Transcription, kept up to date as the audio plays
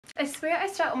I swear I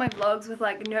start all my vlogs with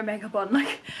like no makeup on.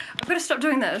 Like, I've got to stop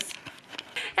doing this.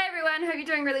 Hey everyone, hope you're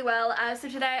doing really well. So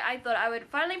today I thought I would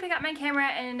finally pick up my camera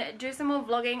and do some more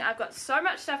vlogging. I've got so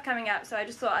much stuff coming up, so I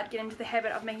just thought I'd get into the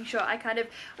habit of making sure I kind of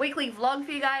weekly vlog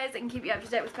for you guys and keep you up to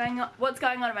date with what's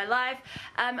going on in my life.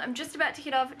 I'm just about to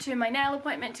head off to my nail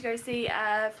appointment to go see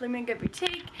Flamingo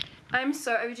Boutique. I'm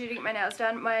so overdue to get my nails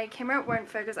done. My camera won't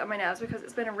focus on my nails because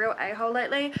it's been a real a-hole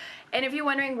lately. And if you're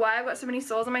wondering why I've got so many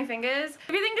sores on my fingers,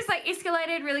 everything just like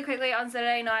escalated really quickly on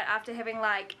Saturday night after having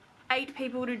like 8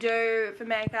 people to do for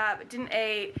makeup, didn't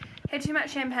eat, had too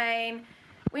much champagne,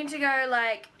 went to go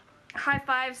like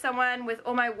high-five someone with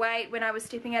all my weight when I was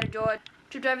stepping out a door,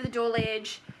 tripped over the door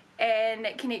ledge and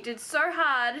connected so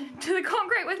hard to the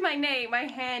concrete with my knee, my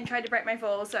hand tried to break my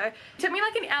fall. So it took me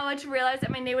like an hour to realize that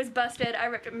my knee was busted. I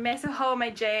ripped a massive hole in my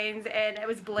jeans and it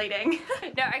was bleeding.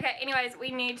 No, okay, anyways,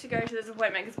 we need to go to this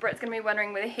appointment because Britt's gonna be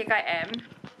wondering where the heck I am.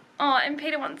 Oh, and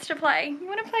Peter wants to play. You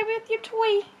want to play with your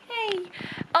toy? Hey.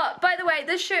 Oh, by the way,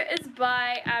 this shirt is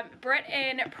by Britt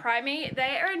and Primey.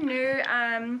 They are a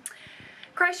new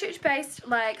Christchurch-based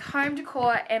like home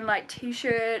decor and like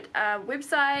t-shirt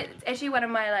website. It's actually one of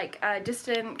my like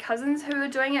distant cousins who are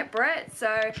doing it, Britt.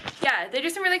 So yeah, they do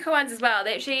some really cool ones as well.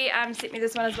 They actually sent me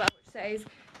this one as well, which says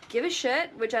 "Give a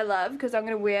shit," which I love because I'm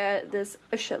gonna wear this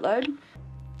a shitload.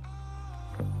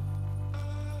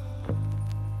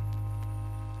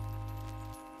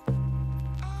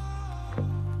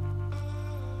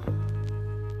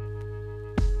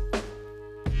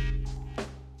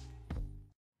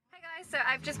 So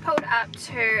I've just pulled up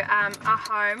to our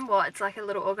home. Well, it's like a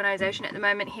little organisation at the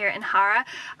moment here in Hara.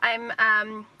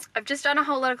 I've just done a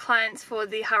whole lot of clients for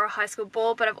the Hara High School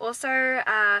Ball, but I've also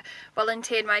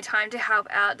volunteered my time to help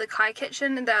out the Kai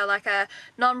Kitchen. They're like a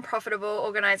non-profitable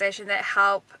organisation that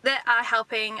are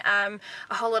helping a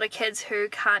whole lot of kids who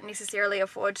can't necessarily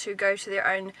afford to go to their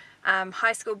own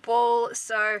high school ball.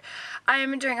 So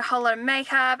I'm doing a whole lot of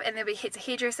makeup, and there'll be heaps of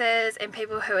hairdressers and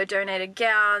people who are donated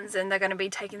gowns, and they're going to be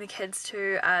taking the kids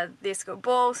to their school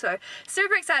ball. So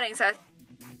super exciting. So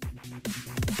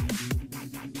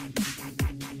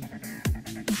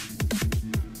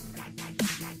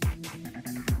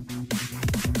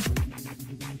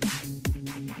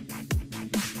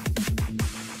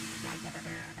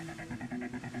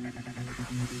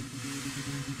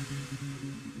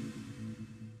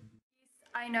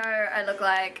I know I look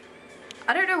like,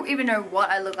 I don't even know what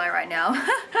I look like right now.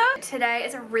 Today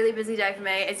is a really busy day for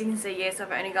me. As you can see, yes,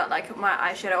 I've only got like my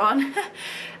eyeshadow on.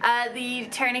 The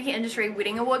Taranaki Industry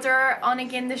Wedding Awards are on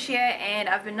again this year and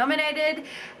I've been nominated.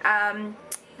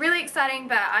 Really exciting,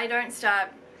 but I don't start,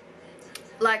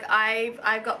 like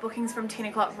I've got bookings from 10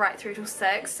 o'clock right through till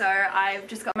 6, so I've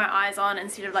just got my eyes on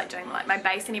instead of like doing like my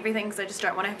base and everything, because I just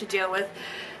don't want to have to deal with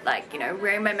like, you know,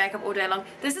 wearing my makeup all day long.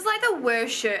 This is like the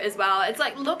worst shirt as well. It's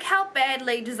like, look how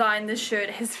badly designed this shirt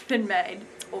has been made.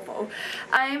 It's awful.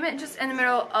 I'm just in the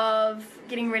middle of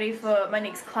getting ready for my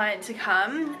next client to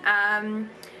come.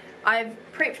 I've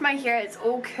prepped my hair, it's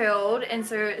all curled, and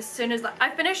so as soon as, like,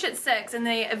 I finish at 6 and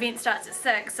the event starts at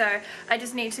 6, so I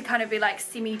just need to kind of be like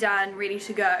semi-done, ready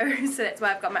to go. So that's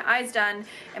why I've got my eyes done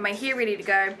and my hair ready to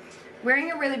go.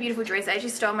 Wearing a really beautiful dress. I actually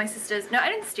stole my sister's, no, I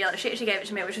didn't steal it, she actually gave it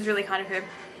to me, which was really kind of her.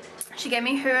 She gave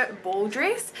me her ball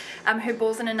dress. Her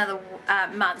ball's in another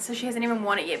month, so she hasn't even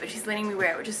worn it yet, but she's letting me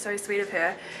wear it, which is so sweet of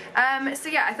her. So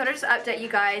yeah, I thought I'd just update you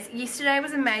guys. Yesterday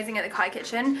was amazing at the Kai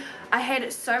Kitchen. I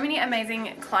had so many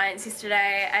amazing clients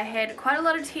yesterday. I had quite a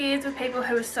lot of tears with people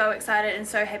who were so excited and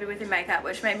so happy with their makeup,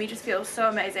 which made me just feel so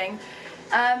amazing.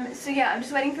 So yeah, I'm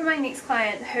just waiting for my next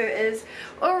client who is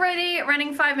already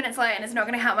running 5 minutes late, and it's not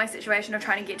going to help my situation of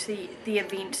trying to get to the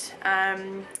event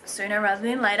sooner rather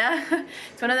than later.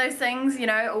 It's one of those things, you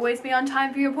know, always be on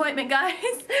time for your appointment, guys.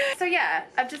 So yeah,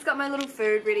 I've just got my little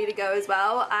food ready to go as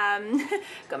well.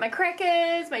 Got my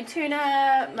crackers, my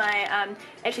tuna, my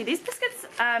actually these biscuits,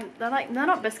 they're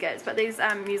not biscuits, but these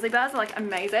muesli bars are like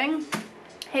amazing.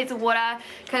 Heaps of water,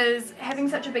 because having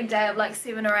such a big day of like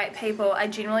 7 or 8 people, I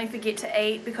generally forget to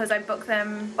eat because I book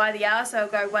them by the hour, so I'll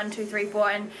go 1, 2, 3,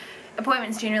 4, and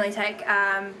appointments generally take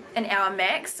an hour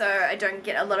max, so I don't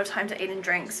get a lot of time to eat and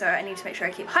drink, so I need to make sure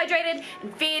I keep hydrated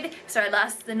and fed so I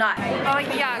last the night. Oh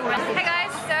yeah. Hey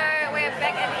guys, so we're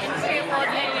back at the Industry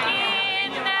Awards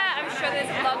again. I'm sure there's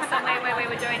a vlog somewhere where we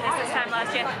were doing this time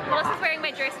last year. Melissa's wearing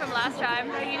my dress from last time.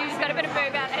 You just got a bit of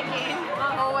boob out again.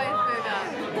 Always boob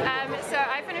out. So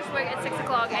I finished work at 6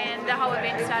 o'clock and the whole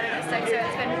event started at 6, so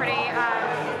it's been pretty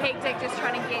hectic just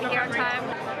trying to get here on time.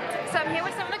 So I'm here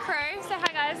with some of the crew. Say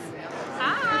hi guys.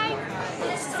 Hi.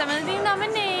 This is some of the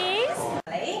nominees.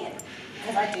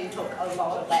 Because I do talk a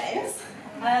lot of letters.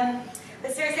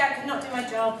 But seriously, I could not do my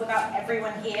job without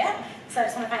everyone here. So I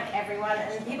just want to thank everyone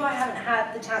and the people I haven't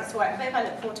had the chance to work with. I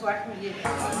look forward to working with you.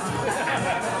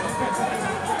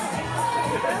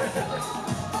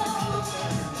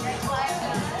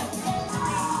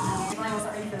 I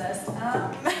wasn't ready for this.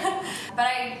 But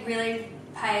I really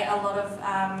pay a lot of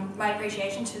my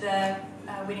appreciation to the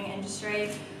wedding industry.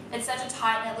 It's such a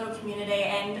tight-knit little community,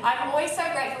 and I'm always so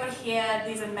grateful to hear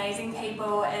these amazing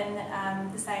people in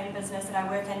the same business that I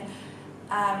work in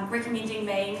recommending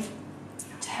me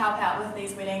to help out with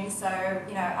these weddings. So,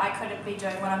 you know, I couldn't be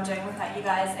doing what I'm doing without you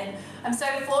guys, and I'm so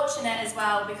fortunate as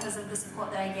well because of the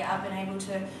support that I get. I've been able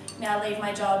to now leave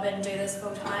my job and do this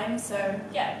full time. So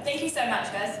yeah, thank you so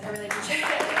much, guys. I really appreciate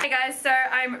it. Hey guys, so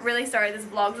I'm really sorry this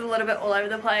vlog's a little bit all over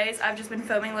the place. I've just been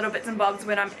filming little bits and bobs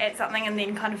when I'm at something and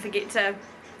then kind of forget to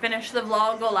finish the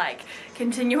vlog or like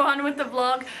continue on with the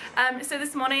vlog. So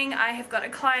this morning I have got a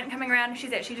client coming around.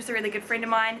 She's actually just a really good friend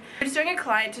of mine. I'm just doing a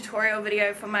client tutorial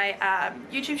video for my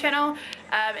YouTube channel.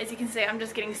 As you can see, I'm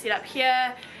just getting set up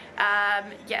here.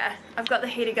 Yeah, I've got the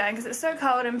heater going because it's so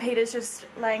cold and Peter's just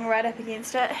laying right up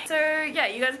against it. So yeah,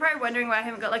 you guys are probably wondering why I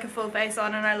haven't got like a full face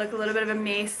on and I look a little bit of a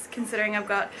mess considering I've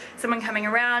got someone coming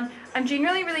around. I'm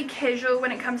generally really casual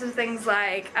when it comes to things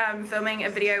like filming a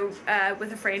video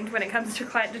with a friend when it comes to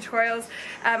client tutorials.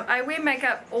 I wear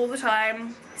makeup all the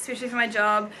time, especially for my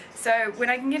job, so when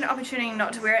I can get an opportunity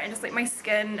not to wear it and just let my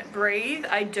skin breathe,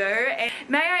 I do. And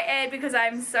may I add, because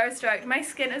I'm so stoked, my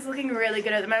skin is looking really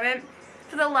good at the moment.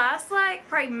 For the last like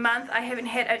probably month I haven't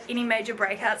had any major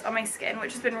breakouts on my skin,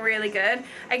 which has been really good.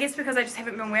 I guess because I just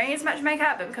haven't been wearing as much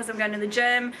makeup, but because I'm going to the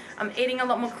gym, I'm eating a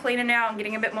lot more cleaner now, I'm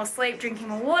getting a bit more sleep, drinking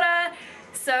more water.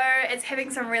 So it's having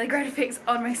some really great effects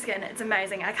on my skin. It's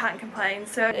amazing, I can't complain.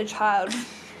 So a child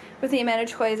with the amount of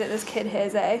toys that this kid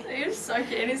has, eh? You're so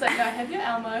cute. And he's like, no, have your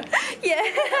Elmo. Yeah.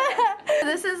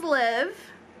 This is Liv.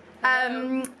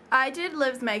 I did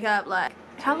Liv's makeup like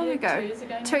how long ago? 2 years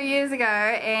ago now. 2 years ago,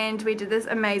 and we did this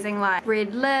amazing like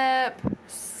red lip,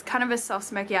 kind of a soft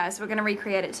smoky eye, so we're going to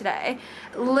recreate it today.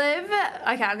 Liv,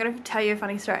 okay, I'm going to tell you a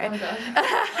funny story. Oh my god.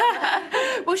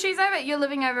 Well, you're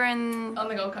living over in On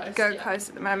the Gold Coast. Gold Coast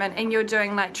at the moment, and you're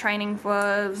doing like training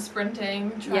for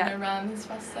sprinting, trying to run as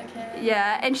fast as I can.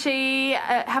 Yeah, and she,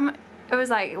 it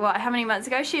was like, what, how many months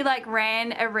ago? She like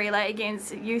ran a relay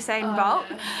against Usain Bolt.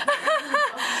 Yeah.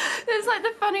 It's like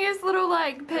the funniest little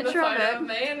like picture of it. Of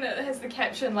me, and it has the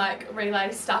caption like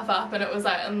relay stuff up, and it was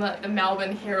like in the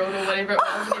Melbourne Herald or whatever it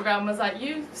was, and everyone was like,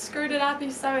 you screwed it up,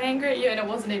 he's so angry at you, and it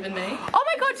wasn't even me. Oh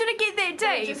my god, did it get that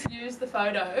deep? They just used the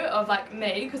photo of like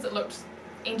me because it looked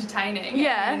entertaining.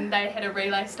 Yeah. And they had a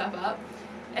relay stuff up.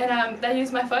 And they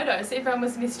used my photo, so everyone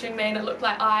was messaging me and it looked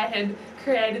like I had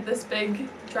created this big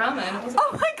drama, and it was oh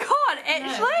my god,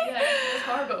 actually? Yeah, it was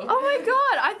horrible. Oh my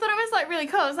god, I thought it was like really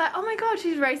cool. I was like, oh my god,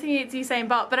 she's racing against Usain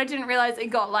Bolt, but I didn't realise it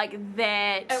got like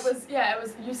that. It was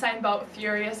Usain Bolt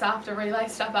furious after relay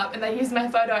stuff up, and they used my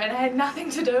photo and it had nothing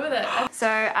to do with it. So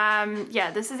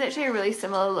yeah, this is actually a really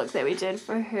similar look that we did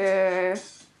for her,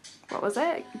 what was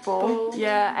it? Ball.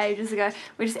 Yeah, ages ago.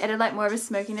 We just added like more of a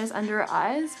smokiness under her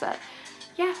eyes, but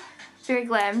yeah, very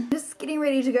glam. Just getting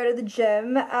ready to go to the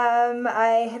gym.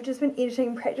 I have just been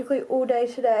editing practically all day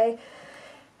today.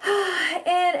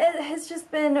 And it has just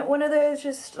been one of those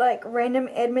just like random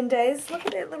admin days. Look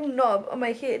at that little knob on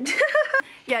my head.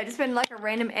 Yeah, just been like a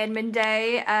random admin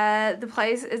day. The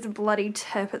place is a bloody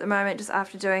tip at the moment just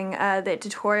after doing that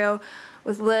tutorial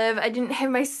with Liv. I didn't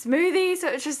have my smoothie, so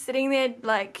it's just sitting there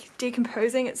like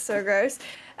decomposing. It's so gross.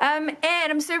 And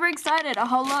I'm super excited. A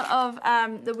whole lot of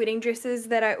the wedding dresses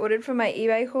that I ordered from my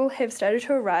eBay haul have started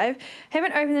to arrive.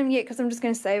 Haven't opened them yet because I'm just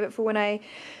going to save it for when I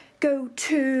go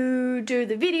to do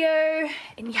the video.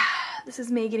 And yeah, this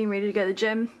is me getting ready to go to the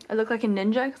gym. I look like a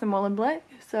ninja because I'm all in black.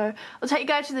 So I'll take you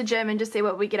guys to the gym and just see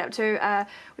what we get up to.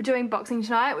 We're doing boxing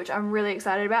tonight, which I'm really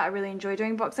excited about. I really enjoy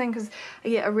doing boxing because I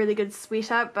get a really good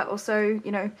sweat up, but also,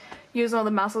 you know, use all the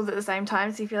muscles at the same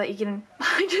time. So you feel like you're getting,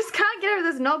 I just can't get over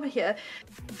this knob here.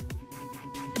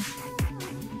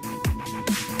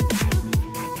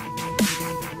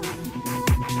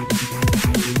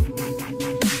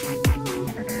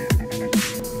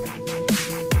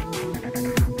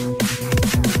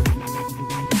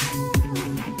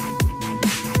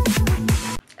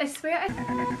 I swear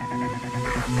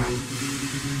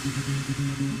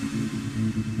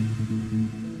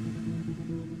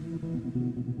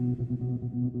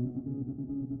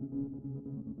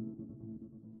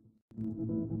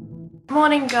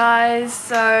Morning guys,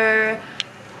 so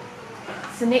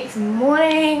it's the next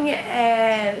morning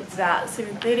and it's about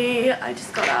 7:30. I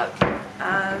just got up,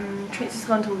 Trent's just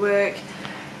gone to work.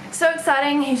 So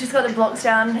exciting, he's just got the blocks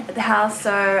down at the house,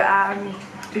 so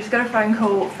just got a phone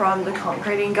call from the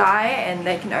concreting guy, and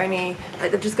they can only,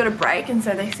 like, they've just got a break, and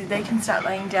so they said they can start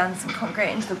laying down some concrete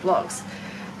into the blocks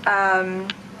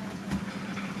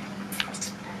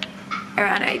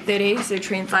around 8:30. So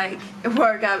Trent's like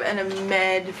woke up in a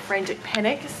mad frantic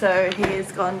panic, so he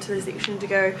has gone to the section to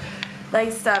go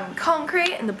lay some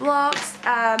concrete in the blocks.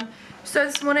 So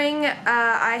this morning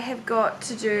I have got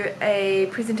to do a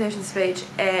presentation speech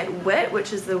at WIT,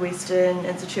 which is the Western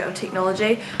Institute of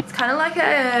Technology. It's kind of like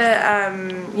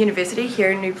a university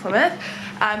here in New Plymouth.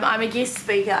 I'm a guest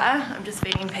speaker. I'm just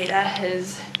feeding Peter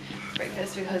his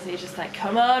breakfast because he's just like,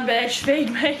 come on bitch, feed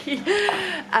me.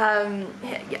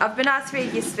 I've been asked to be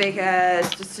a guest speaker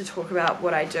just to talk about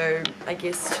what I do, I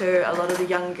guess, to a lot of the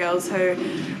young girls who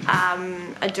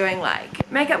are doing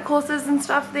like makeup courses and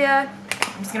stuff there.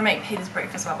 I'm just gonna make Peter's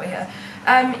breakfast while we're here.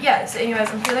 Yeah, so anyways,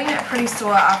 I'm feeling pretty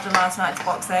sore after last night's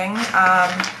boxing,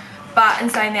 but in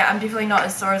saying that, I'm definitely not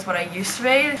as sore as what I used to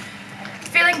be.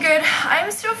 Feeling good. I'm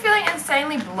still feeling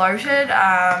insanely bloated.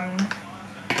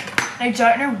 I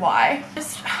don't know why.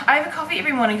 I have a coffee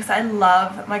every morning because I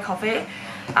love my coffee.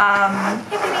 Hey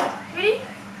baby,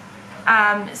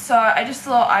 ready? So I just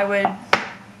thought I would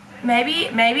maybe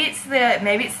it's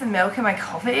the milk in my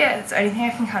coffee. It's the only thing I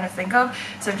can kind of think of.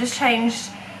 So I've just changed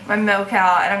my milk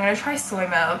out, and I'm gonna try soy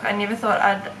milk. I never thought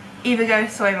I'd ever go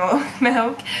soy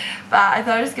milk, but I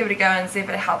thought I'd just give it a go and see if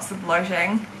it helps the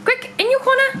bloating. Quick, in your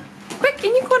corner! Quick,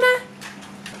 in your corner!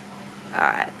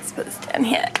 Alright, let's put this down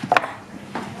here.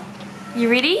 You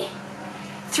ready?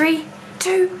 3,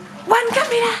 2, 1, come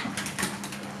Peter!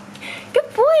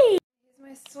 Good boy! Here's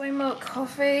my soy milk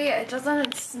coffee. It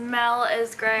doesn't smell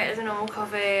as great as a normal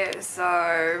coffee,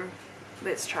 so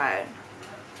let's try it.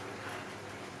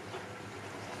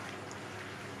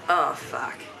 Oh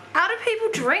fuck. How do people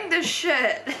drink this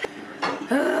shit?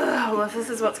 Well, if this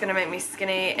is what's gonna make me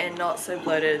skinny and not so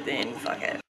bloated, then fuck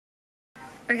it.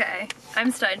 Okay,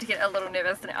 I'm starting to get a little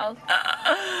nervous now.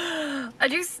 I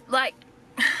just like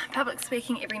public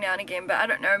speaking every now and again, but I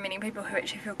don't know many people who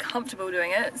actually feel comfortable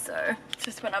doing it, so it's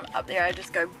just when I'm up there I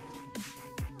just go.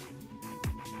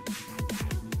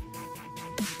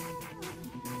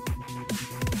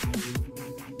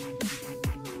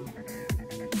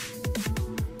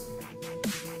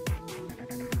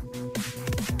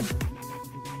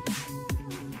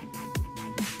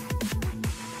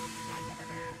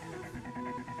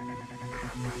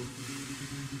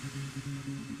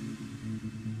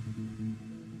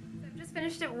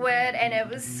 Finished at WIT and it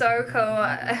was so cool.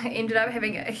 I ended up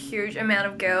having a huge amount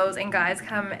of girls and guys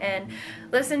come and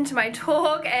listen to my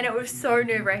talk, and it was so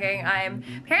nerve-wracking.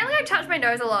 Apparently I touch my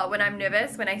nose a lot when I'm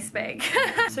nervous when I speak.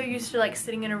 So used to like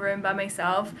sitting in a room by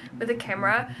myself with a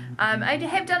camera. I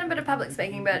have done a bit of public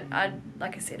speaking, but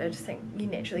like I said, I just think you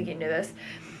naturally get nervous.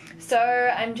 So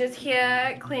I'm just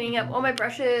here cleaning up all my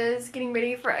brushes, getting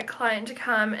ready for a client to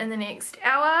come in the next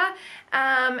hour,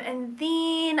 and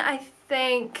then I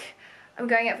think I'm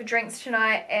going out for drinks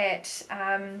tonight at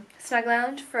Snug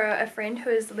Lounge for a friend who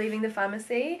is leaving the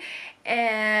pharmacy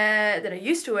that I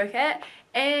used to work at,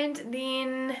 and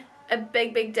then a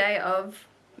big day of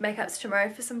makeups tomorrow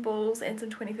for some balls and some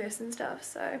 21st and stuff.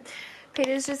 So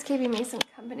Peter's just keeping me some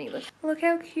company. Look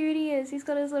how cute he is. He's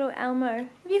got his little Elmo.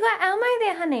 Have you got Elmo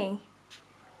there, honey?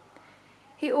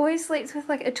 He always sleeps with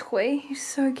like a toy. He's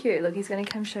so cute. Look, he's gonna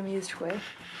come show me his toy.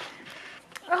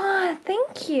 Oh,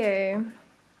 thank you.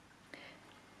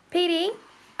 Petey,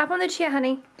 up on the chair,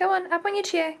 honey. Go on, up on your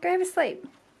chair. Go have a sleep.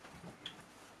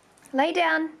 Lay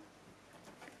down.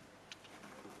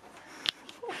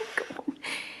 Oh my god.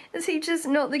 Is he just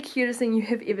not the cutest thing you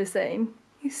have ever seen?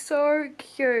 He's so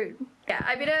cute. Yeah,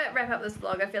 I better wrap up this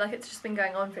vlog. I feel like it's just been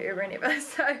going on forever and ever.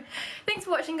 So, thanks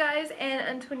for watching, guys. And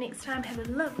until next time, have a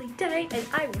lovely day. And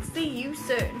I will see you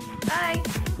soon. Bye.